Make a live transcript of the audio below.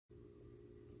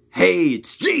Hey,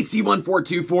 it's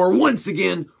JC1424 once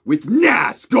again with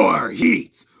NASCAR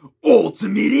Heat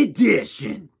Ultimate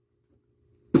Edition.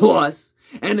 Plus,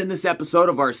 and in this episode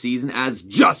of our season as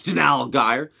Justin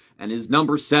Allgaier and his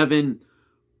number 7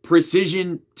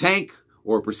 precision tank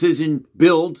or precision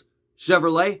build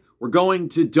Chevrolet, we're going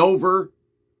to Dover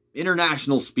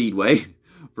International Speedway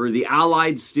for the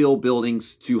Allied Steel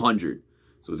Buildings 200.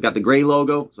 So it's got the gray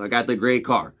logo, so I got the gray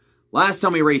car. Last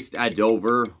time we raced at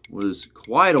Dover was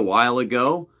quite a while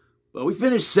ago, but we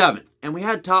finished 7th, and we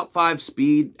had top 5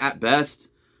 speed at best,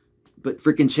 but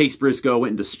freaking Chase Briscoe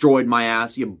went and destroyed my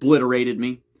ass. He obliterated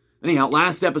me. Anyhow,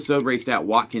 last episode raced at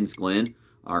Watkins Glen,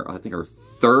 I think our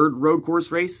 3rd road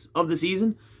course race of the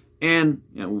season, and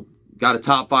got a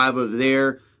top 5 over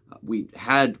there. We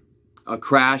had a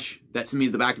crash that sent me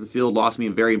to the back of the field, lost me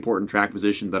a very important track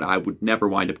position that I would never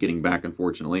wind up getting back,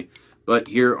 unfortunately. But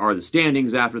here are the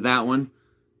standings after that one.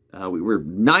 We were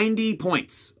 90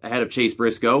 points ahead of Chase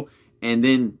Briscoe, and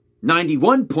then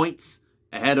 91 points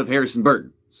ahead of Harrison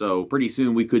Burton. So pretty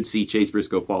soon we could see Chase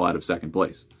Briscoe fall out of 2nd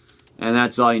place. And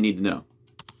that's all you need to know.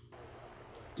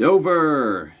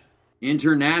 Dover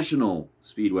International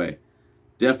Speedway.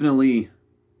 Definitely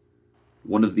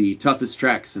one of the toughest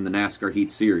tracks in the NASCAR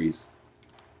Heat Series.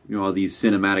 You know, all these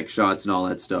cinematic shots and all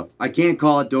that stuff. I can't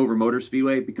call it Dover Motor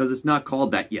Speedway because it's not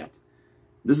called that yet.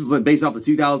 This is based off the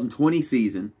 2020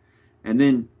 season, and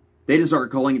then they didn't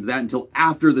start calling it that until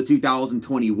after the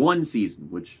 2021 season,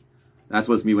 which that's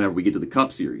what's me whenever we get to the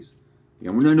Cup Series.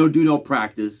 We're going to do no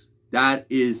practice. That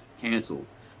is canceled.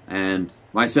 And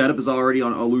my setup is already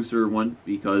on a looser one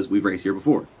because we've raced here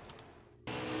before.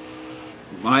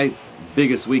 My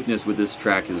biggest weakness with this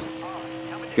track has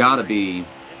got to be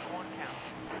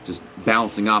just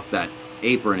bouncing off that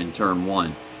apron in turn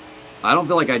 1. I don't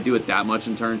feel like I do it that much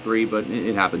in turn 3, but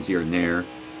it happens here and there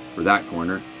for that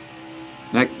corner.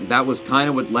 That was kind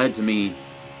of what led to me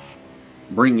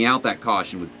bringing out that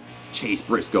caution with Chase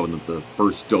Briscoe in the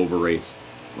first Dover race.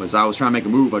 Was I was trying to make a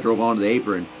move, I drove onto the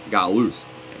apron, got loose.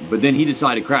 But then he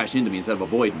decided to crash into me instead of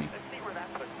avoiding me.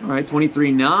 Alright,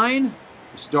 23.9,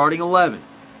 starting 11th.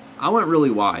 I went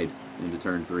really wide into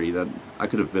turn 3. I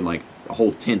could have been like a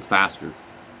whole 10th faster,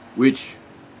 which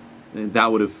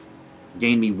that would have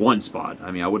gained me 1 spot.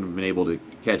 I mean, I wouldn't have been able to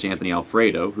catch Anthony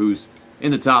Alfredo, who's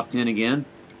in the top 10 again.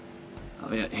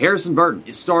 Harrison Burton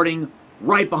is starting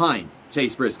right behind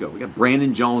Chase Briscoe. We got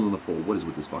Brandon Jones on the pole. What is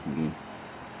with this fucking game?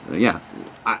 Yeah,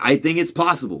 I think it's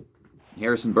possible.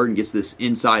 Harrison Burton gets this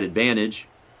inside advantage,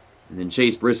 and then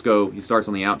Chase Briscoe, he starts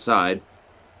on the outside.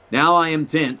 Now I am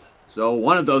 10th, so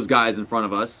one of those guys in front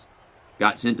of us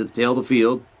got sent to the tail of the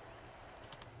field.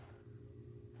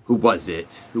 Who was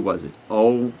it? Who was it?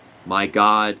 Oh my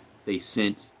God, they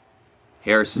sent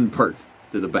Harrison Burton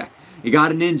to the back. He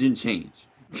got an engine change.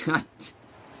 God.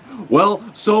 Well,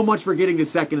 so much for getting to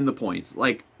 2nd in the points.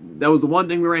 Like, that was the one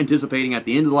thing we were anticipating at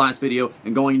the end of the last video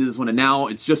and going into this one, and now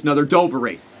it's just another Dover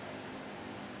race.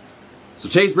 So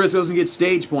Chase Briscoe's going to get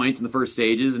stage points in the first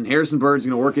stages, and Harrison Burton's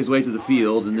going to work his way through the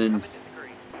field and then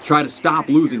try to stop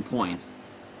losing points.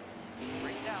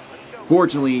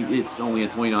 Fortunately, it's only a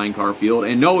 29-car field,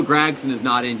 and Noah Gragson is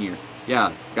not in here.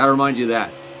 Yeah, gotta remind you of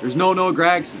that. There's no Noah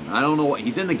Gragson. I don't know why.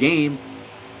 He's in the game,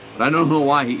 but I don't know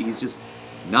why. He's just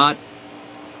not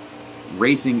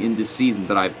racing in this season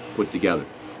that I've put together.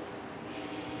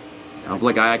 I don't feel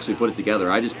like I actually put it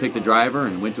together. I just picked the driver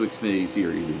and went to Xfinity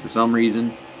Series, and for some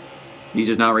reason, he's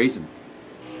just not racing.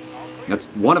 That's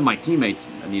one of my teammates,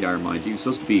 I need I remind you. He's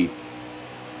supposed to be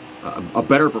a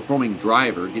better performing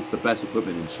driver, gets the best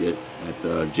equipment and shit at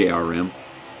JRM.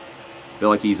 I feel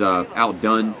like he's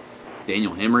outdone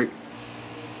Daniel Hemrick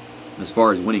as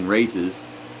far as winning races,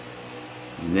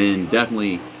 and then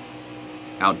definitely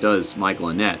outdoes Michael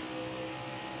Annett.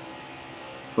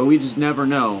 But we just never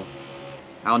know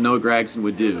how Noah Gragson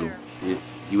would do if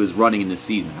he was running in this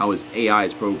season, how his AI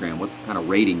is programmed, what kind of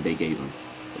rating they gave him.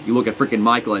 If you look at freaking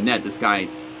Michael Annett, this guy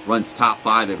runs top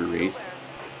 5 every race.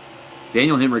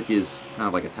 Daniel Hemrick is kind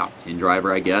of like a top 10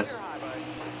 driver, I guess.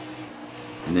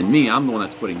 And then me, I'm the one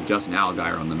that's putting Justin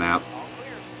Allgaier on the map.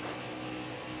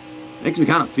 Makes me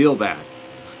kind of feel bad.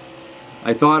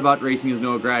 I thought about racing as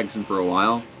Noah Gragson for a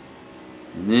while,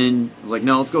 and then I was like,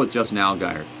 no, let's go with Justin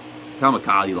Allgaier.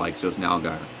 Kamikaze likes Justin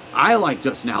Allgaier. I like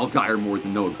Justin Allgaier more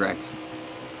than Noah Gragson.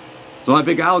 So I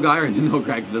pick Allgaier, and then Noah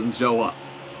Gragson doesn't show up.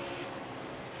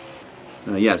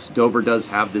 Yes, Dover does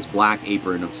have this black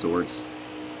apron of sorts.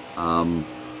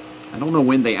 I don't know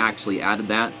when they actually added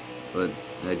that, but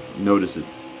I noticed it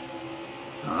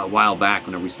a while back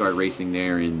whenever we started racing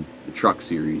there in the Truck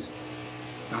Series.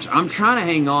 Gosh, I'm trying to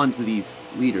hang on to these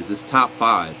leaders, this top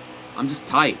 5. I'm just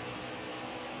tight.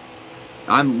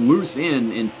 I'm loose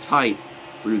in and tight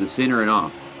through the center and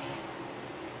off.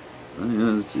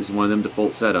 This is one of them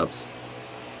default setups.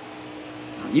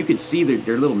 You can see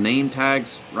their little name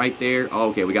tags right there. Oh,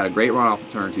 okay, we got a great run off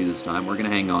of turn 2 this time. We're going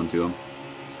to hang on to them.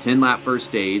 It's 10-lap first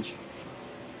stage.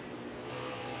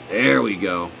 There we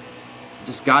go.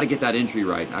 Just got to get that entry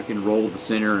right. I can roll the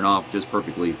center and off just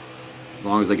perfectly as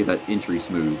long as I get that entry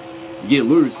smooth. You get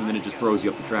loose and then it just throws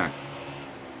you up the track.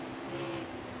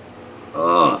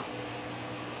 Ugh.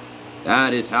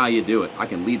 That is how you do it. I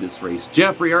can lead this race.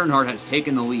 Jeffrey Earnhardt has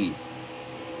taken the lead.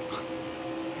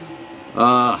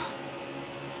 I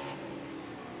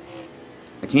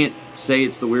can't say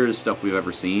it's the weirdest stuff we've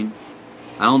ever seen.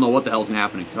 I don't know what the hell's going to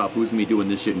happen in Cup. Who's going to be doing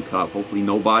this shit in Cup? Hopefully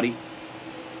nobody.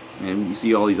 And you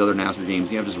see all these other NASCAR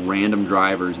games, you have just random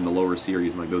drivers in the lower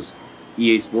series, like those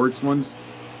EA Sports ones.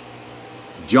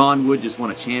 John Wood just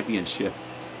won a championship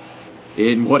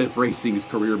in What If Racing's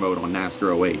career mode on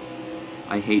NASCAR 08.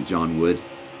 I hate John Wood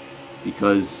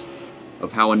because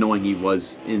of how annoying he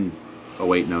was in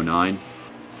 08 and 09.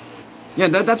 Yeah,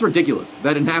 that's ridiculous.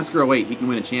 That in NASCAR 08 he can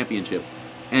win a championship,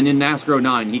 and in NASCAR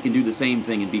 09 he can do the same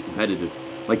thing and be competitive.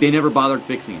 Like, they never bothered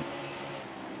fixing it.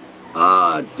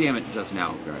 Damn it, Justin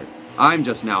Allgaier. I'm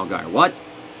Justin Allgaier. What?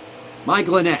 Mike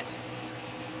Lynette.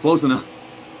 Close enough.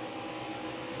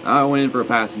 I went in for a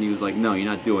pass and he was like, no, you're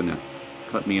not doing that.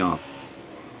 Cut me off.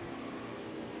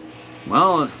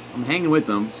 Well, I'm hanging with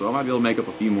them, so I might be able to make up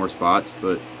a few more spots,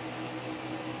 but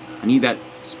I need that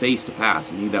space to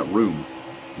pass. I need that room.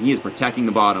 And he is protecting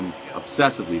the bottom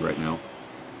obsessively right now.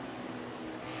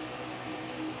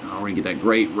 Oh, we're going to get that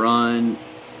great run.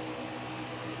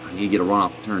 I need to get a run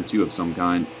off turn 2 of some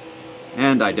kind.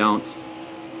 And I don't.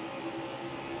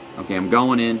 Okay, I'm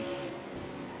going in.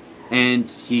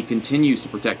 And he continues to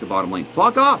protect the bottom lane.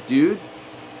 Fuck off, dude!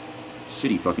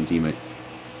 Shitty fucking teammate.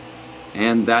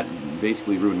 And that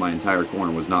basically ruined my entire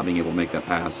corner, was not being able to make that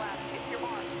pass.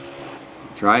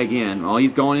 Try again. Well,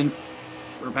 he's going in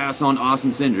for a pass on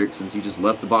Austin Cindric, since he just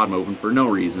left the bottom open for no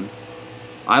reason.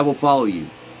 I will follow you.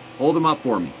 Hold him up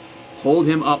for me. Hold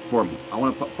him up for me. I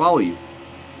want to follow you.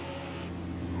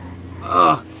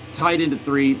 Tight into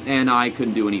 3, and I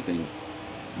couldn't do anything.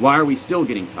 Why are we still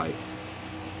getting tight?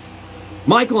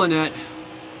 Michael Lynette,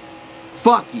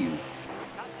 fuck you,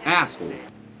 asshole.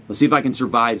 Let's see if I can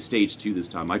survive stage 2 this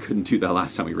time. I couldn't do that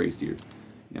last time we raced here.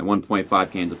 Yeah,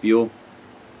 1.5 cans of fuel.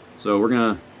 So we're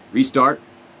gonna restart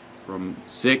from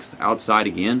 6th outside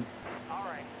again.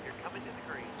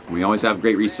 We always have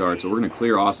great restarts, so we're gonna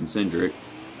clear Austin Cindric.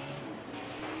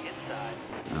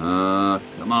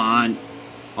 Come on.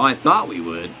 Oh, I thought we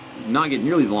would. Not get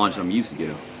nearly the launch I'm used to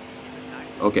getting.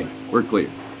 Okay, we're clear.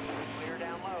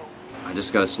 I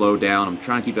just gotta slow down. I'm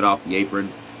trying to keep it off the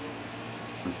apron.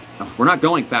 We're not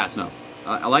going fast enough.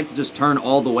 I like to just turn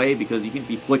all the way because you can't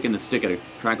be flicking the stick at a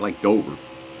track like Dover.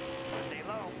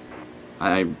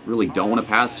 I really don't want to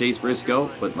pass Chase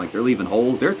Briscoe, but like, they're leaving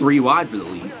holes. They're 3 wide for the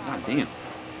lead. God damn.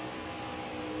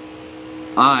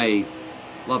 I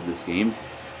love this game.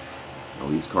 All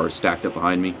these cars stacked up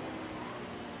behind me.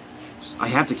 I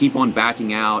have to keep on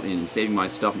backing out and saving my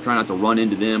stuff. I'm trying not to run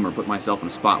into them or put myself in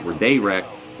a spot where they wreck,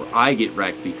 where I get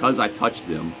wrecked because I touched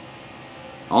them.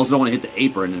 I also don't want to hit the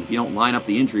apron, and if you don't line up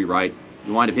the entry right,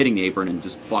 you wind up hitting the apron and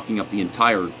just fucking up the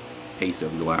entire pace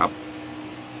of your lap.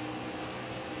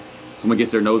 Someone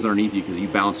gets their nose underneath you because you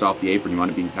bounced off the apron, you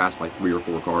wind up being passed by 3 or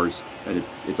 4 cars, and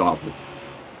it's awful.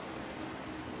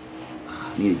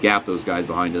 I need to gap those guys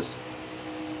behind us.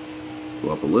 Go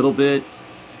up a little bit.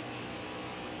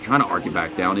 Trying to arc it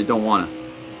back down. It don't want to.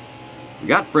 We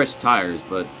got fresh tires,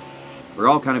 but we're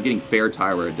all kind of getting fair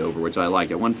tire wear at Dover, which I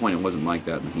like. At one point, it wasn't like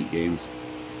that in the heat games.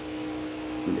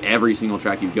 With every single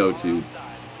track you go to,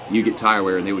 you get tire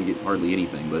wear, and they wouldn't get hardly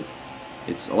anything. But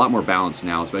it's a lot more balanced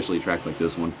now, especially a track like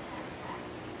this one.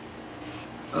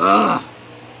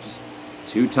 Just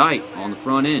too tight on the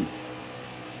front end.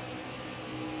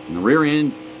 And the rear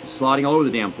end is sliding all over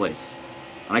the damn place.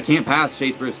 And I can't pass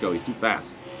Chase Briscoe. He's too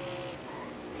fast.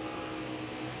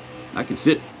 I can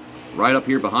sit right up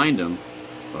here behind him,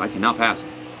 but I cannot pass him.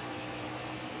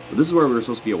 But this is where we were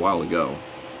supposed to be a while ago.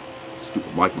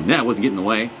 Stupid Michael Lynette wasn't getting in the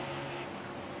way.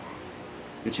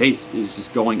 The Chase is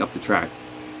just going up the track.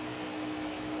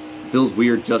 It feels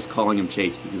weird just calling him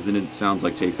Chase, because then it sounds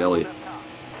like Chase Elliott.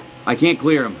 I can't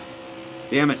clear him.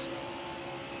 Damn it.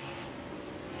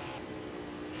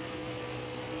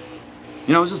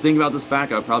 You know, I was just thinking about this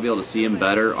fact. I would probably be able to see him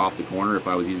better off the corner if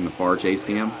I was using the far chase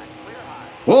cam.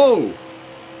 Whoa!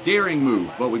 Daring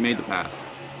move, but we made the pass.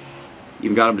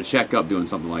 Even got him to check up doing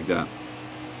something like that.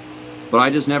 But I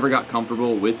just never got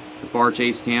comfortable with the far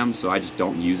chase cam, so I just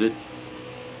don't use it.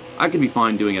 I could be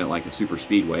fine doing it at like a super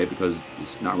speedway because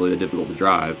it's not really that difficult to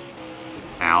drive.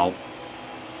 Ow.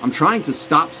 I'm trying to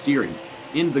stop steering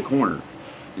into the corner.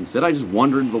 Instead, I just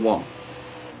wander into the wall.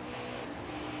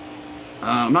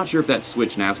 I'm not sure if that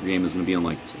Switch NASCAR game is going to be in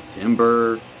like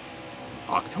September,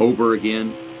 October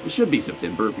again. It should be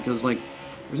September because like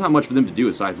there's not much for them to do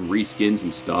aside from reskin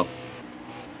some stuff.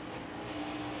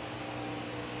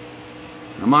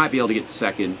 I might be able to get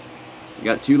second. We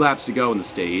got 2 laps to go in the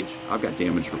stage. I've got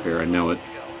damage repair, I know it.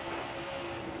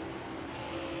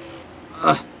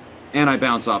 And I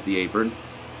bounce off the apron.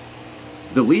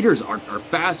 The leaders are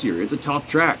fast here. It's a tough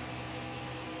track.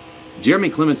 Jeremy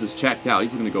Clements is checked out.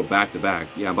 He's going to go back-to-back.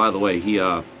 Yeah, by the way, he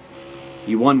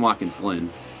won Watkins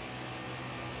Glen.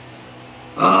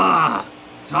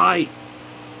 Tight.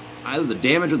 Either the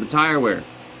damage or the tire wear.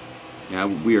 Yeah,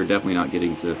 we are definitely not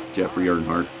getting to Jeffrey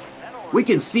Earnhardt. We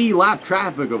can see lap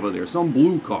traffic over there. Some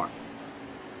blue car.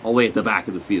 All the way at the back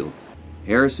of the field.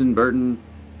 Harrison Burton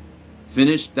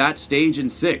finished that stage in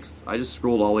 6th. I just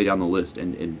scrolled all the way down the list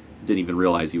and didn't even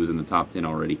realize he was in the top 10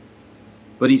 already.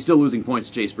 But he's still losing points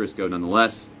to Chase Briscoe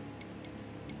nonetheless.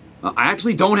 I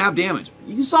actually don't have damage.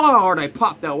 You saw how hard I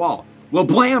popped that wall. Well,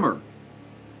 blammer!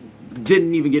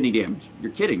 Didn't even get any damage.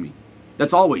 You're kidding me.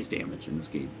 That's always damage in this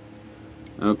game.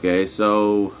 Okay,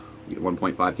 so we get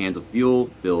 1.5 cans of fuel.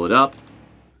 Fill it up.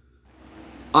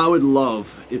 I would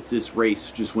love if this race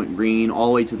just went green all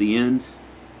the way to the end.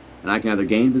 And I can either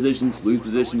gain positions, lose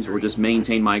positions, or just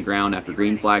maintain my ground after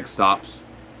green flag stops.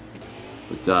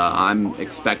 But I'm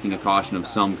expecting a caution of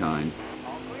some kind.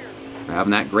 We're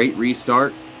having that great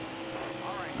restart.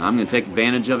 I'm going to take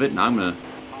advantage of it, and I'm going to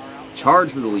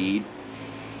charge for the lead.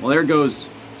 Well, there goes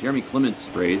Jeremy Clements'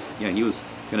 race. Yeah, he was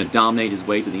going to dominate his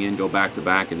way to the end, go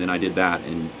back-to-back, and then I did that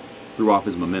and threw off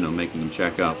his momentum, making him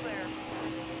check up.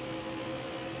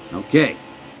 Okay.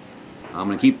 I'm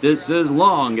going to keep this as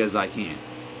long as I can.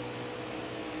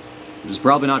 Which is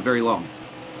probably not very long.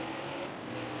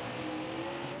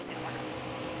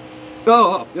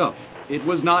 Oh, it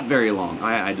was not very long.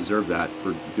 I deserve that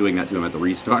for doing that to him at the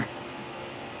restart.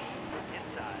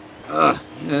 At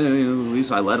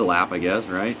least I led a lap, I guess,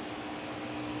 right?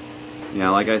 Yeah,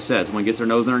 like I said, someone gets their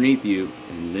nose underneath you,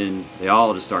 and then they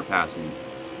all just start passing.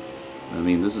 I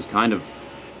mean, this is kind of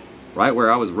right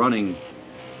where I was running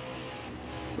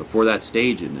before that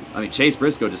stage. And I mean, Chase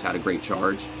Briscoe just had a great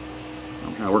charge.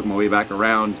 I'm trying to work my way back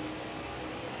around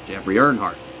Jeffrey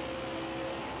Earnhardt.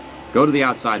 Go to the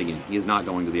outside again. He is not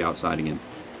going to the outside again.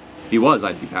 If he was,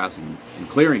 I'd be passing him and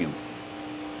clearing him.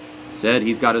 Said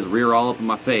he's got his rear all up in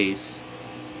my face,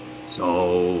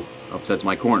 so upsets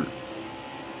my corner.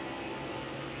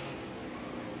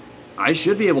 I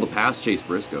should be able to pass Chase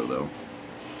Briscoe, though.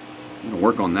 I'm going to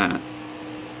work on that.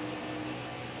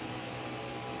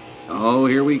 Oh,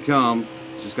 here we come.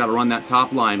 He's just got to run that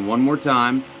top line one more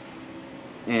time.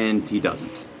 And he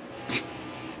doesn't.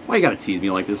 Why you got to tease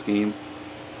me like this, game?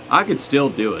 I could still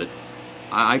do it.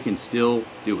 I can still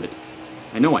do it.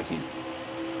 I know I can.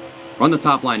 Run the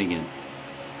top line again.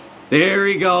 There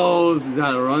he goes. He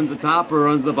either runs the top or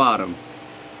runs the bottom.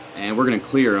 And we're going to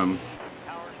clear him.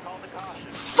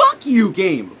 Fuck you,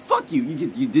 game. Fuck you.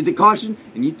 You did the caution,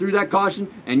 and you threw that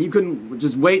caution, and you couldn't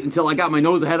just wait until I got my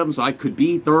nose ahead of him so I could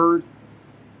be third.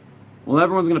 Well,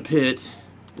 everyone's going to pit.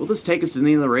 Will this take us to the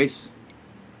end of the race?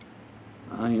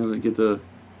 I'm going to get the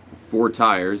 4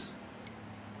 tires.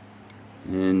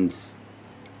 And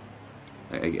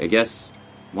I guess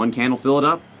 1 can will fill it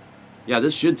up. Yeah,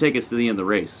 this should take us to the end of the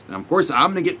race. And of course,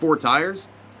 I'm going to get 4 tires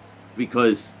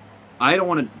because I don't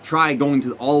want to try going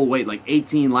to all the way, like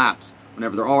 18 laps,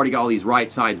 whenever they're already got all these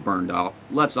right sides burned off.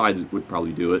 Left sides would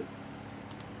probably do it.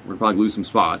 We're probably lose some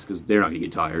spots because they're not going to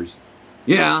get tires.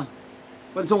 Yeah,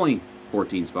 but it's only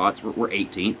 14 spots. We're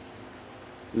 18th.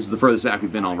 This is the furthest back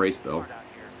we've been all race, though.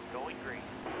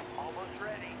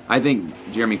 I think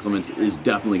Jeremy Clements is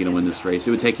definitely going to win this race.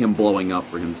 It would take him blowing up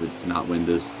for him to not win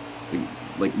this.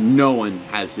 Like, no one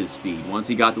has his speed. Once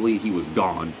he got the lead, he was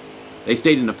gone. They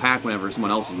stayed in the pack whenever someone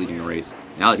else was leading the race.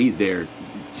 Now that he's there,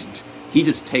 he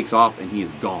just takes off and he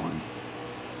is gone.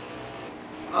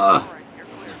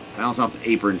 Bouncing off the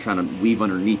apron, trying to weave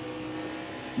underneath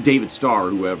David Starr or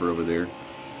whoever over there.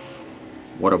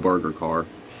 What a burger car.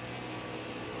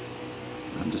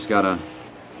 I've just got to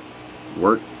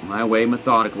work my way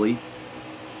methodically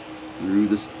through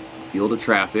this field of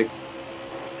traffic.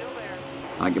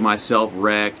 I get myself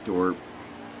wrecked or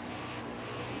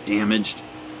damaged.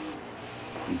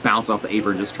 And bounce off the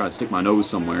apron and just try to stick my nose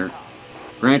somewhere.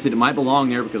 Granted, it might belong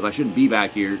there because I shouldn't be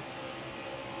back here.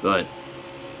 But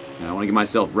I don't want to get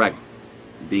myself wrecked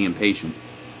being impatient.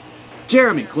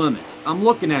 Jeremy Clements, I'm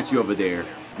looking at you over there.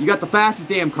 You got the fastest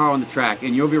damn car on the track,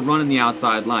 and you'll be running the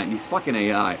outside line. He's fucking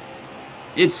AI.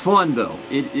 It's fun, though.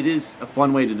 It is a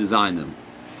fun way to design them.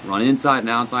 Run inside and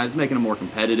outside. It's making them more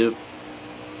competitive.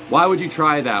 Why would you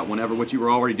try that whenever what you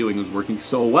were already doing was working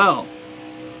so well?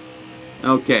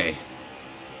 Okay.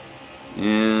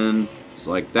 And just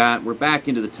like that, we're back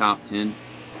into the top 10.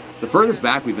 The furthest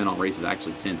back we've been on race is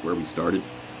actually 10th, where we started.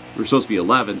 We were supposed to be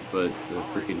 11th, but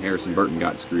freaking Harrison Burton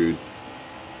got screwed.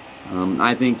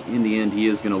 I think in the end he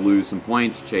is going to lose some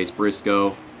points. Chase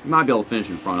Briscoe, he might be able to finish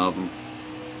in front of him.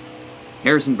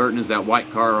 Harrison Burton is that white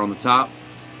car on the top.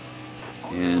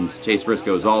 And Chase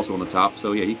Briscoe is also on the top,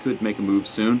 so yeah, he could make a move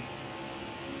soon.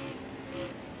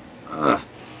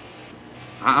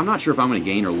 I'm not sure if I'm going to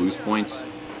gain or lose points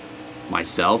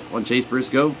myself on Chase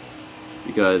Briscoe,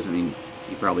 because, I mean,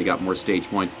 he probably got more stage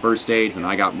points the first stage, and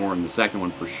I got more in the second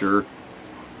one for sure.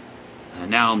 And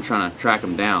now I'm trying to track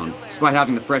him down. Despite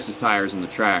having the freshest tires on the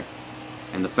track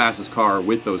and the fastest car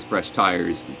with those fresh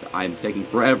tires, I'm taking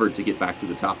forever to get back to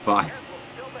the top 5.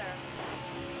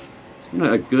 It's been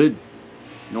a good,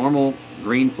 normal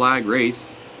green flag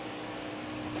race.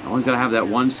 Always got to have that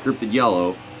one scripted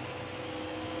yellow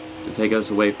to take us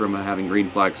away from having green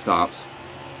flag stops.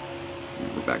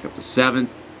 And we're back up to 7th.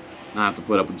 Now I have to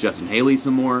put up with Justin Haley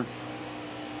some more.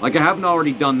 Like, I haven't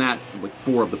already done that for like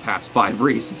 4 of the past 5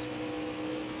 races.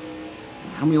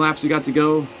 How many laps we got to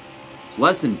go? It's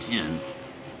less than 10.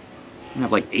 I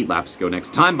have like 8 laps to go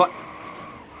next time, but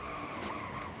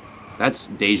that's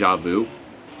deja vu.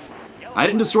 I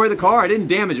didn't destroy the car. I didn't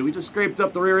damage it. We just scraped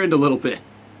up the rear end a little bit.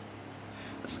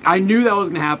 I knew that was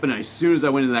going to happen as soon as I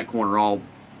went into that corner all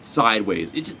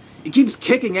sideways. It keeps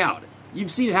kicking out.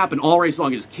 You've seen it happen all race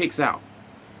long. It just kicks out.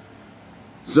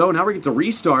 So now we get to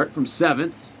restart from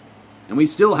 7th, and we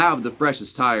still have the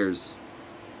freshest tires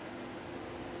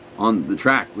on the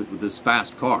track with this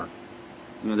fast car.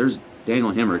 You know, there's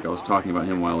Daniel Hemrick. I was talking about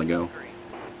him a while ago.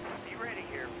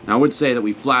 Now, I would say that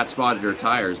we flat spotted our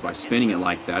tires by spinning it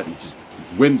like that, just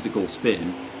whimsical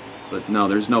spin. But no,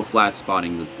 there's no flat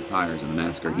spotting the tires in the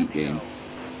NASCAR heat game.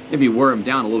 Maybe wear them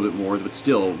down a little bit more, but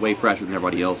still way fresher than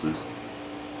everybody else's.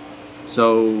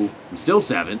 So I'm still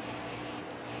 7th,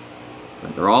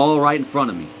 but they're all right in front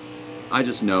of me. I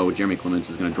just know Jeremy Clements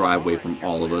is going to drive away from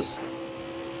all of us.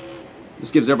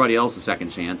 This gives everybody else a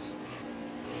second chance.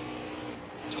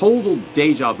 Total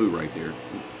deja vu right there.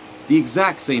 The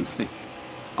exact same thing.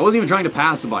 I wasn't even trying to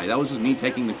pass somebody. That was just me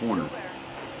taking the corner.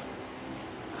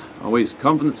 Always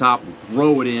come from the top and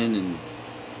throw it in, and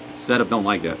setup don't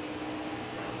like that.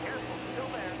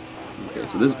 Okay,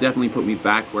 so this definitely put me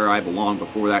back where I belong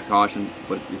before that caution,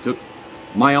 but it took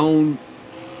my own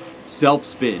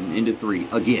self-spin into 3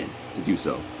 again to do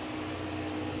so.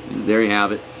 And there you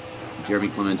have it. Jeremy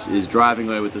Clements is driving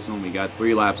away with this one. We got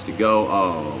 3 laps to go.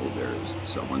 Oh, there's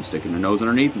someone sticking their nose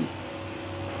underneath me.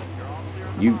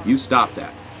 You stop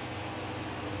that.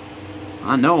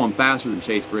 I know I'm faster than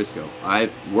Chase Briscoe.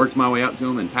 I've worked my way up to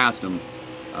him and passed him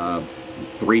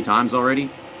 3 times already.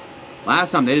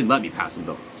 Last time they didn't let me pass him,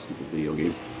 though. Stupid video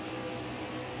game.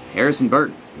 Harrison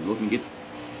Burton is looking to get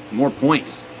more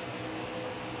points.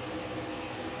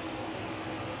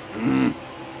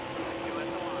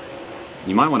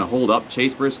 You might want to hold up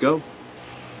Chase Briscoe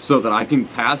so that I can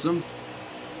pass him.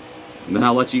 And then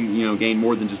I'll let you, gain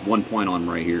more than just 1 point on him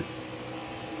right here.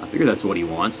 I figure that's what he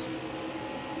wants.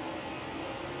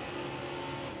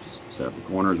 Just set up the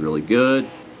corners really good.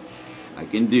 I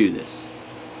can do this.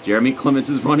 Jeremy Clements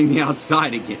is running the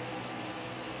outside again.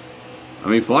 I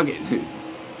mean, fuck it.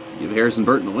 Give Harrison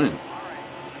Burton the win.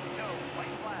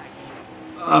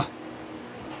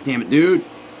 Damn it, dude.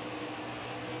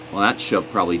 Well, that shove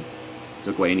probably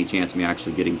took away any chance of me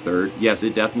actually getting 3rd. Yes,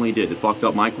 it definitely did. It fucked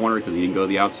up my corner because he didn't go to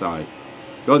the outside.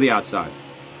 Go to the outside.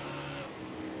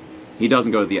 He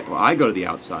doesn't go to the... Well, I go to the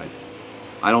outside.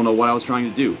 I don't know what I was trying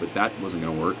to do, but that wasn't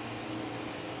going to work.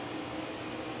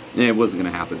 It wasn't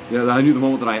going to happen. I knew the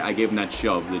moment that I gave him that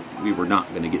shove that we were not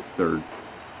going to get 3rd.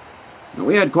 Now,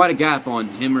 we had quite a gap on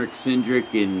Hemrick,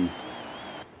 Cindric, and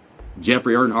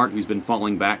Jeffrey Earnhardt, who's been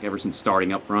falling back ever since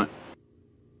starting up front.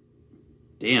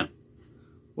 Damn.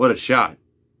 What a shot.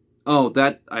 Oh,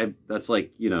 that's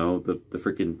like, the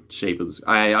freaking shape of this.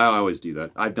 I always do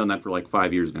that. I've done that for like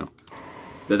 5 years now.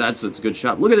 That's a good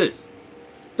shot. Look at this.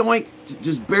 Doink.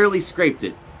 Just barely scraped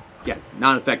it. Yeah,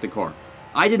 not affect the car.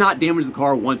 I did not damage the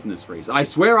car once in this race. I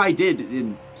swear I did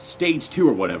in stage 2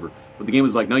 or whatever. But the game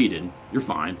was like, no, you didn't. You're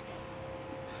fine.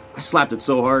 I slapped it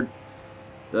so hard.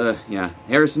 Yeah,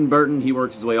 Harrison Burton, he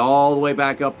works his way all the way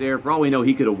back up there. For all we know,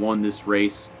 he could have won this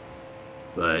race.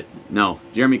 But no,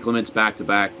 Jeremy Clements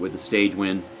back-to-back with the stage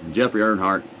win. And Jeffrey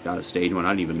Earnhardt got a stage win.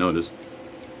 I didn't even notice.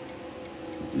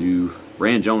 Do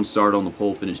Brand Jones started on the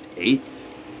pole, finished 8th.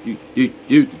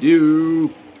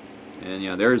 And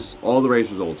yeah, there's all the race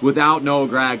results without Noah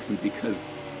Gragson, because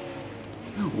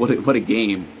what a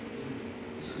game.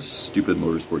 Stupid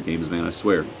motorsport games, man, I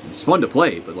swear. It's fun to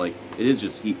play, but like, it is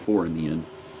just Heat 4 in the end.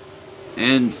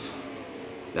 And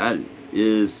that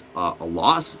is a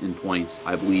loss in points,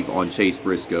 I believe, on Chase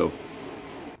Briscoe.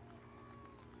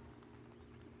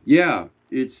 Yeah,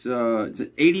 it's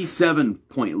an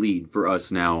 87-point lead for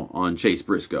us now on Chase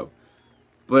Briscoe.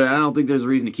 But I don't think there's a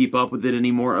reason to keep up with it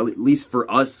anymore, at least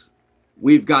for us.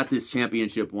 We've got this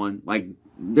championship won. Like,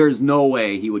 there's no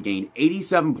way he would gain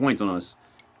 87 points on us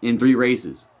in 3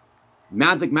 races.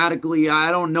 Mathematically, I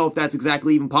don't know if that's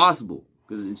exactly even possible,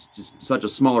 because it's just such a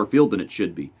smaller field than it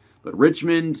should be. But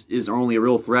Richmond is our only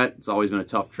real threat. It's always been a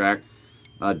tough track.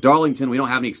 Darlington, we don't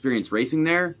have any experience racing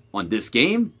there on this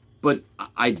game, but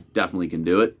I definitely can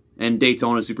do it. And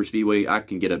Daytona Superspeedway, I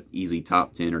can get an easy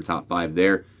top 10 or top 5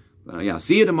 there. Yeah,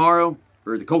 see you tomorrow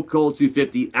for the Coca-Cola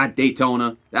 250 at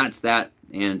Daytona. That's that,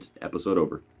 and episode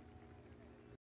over.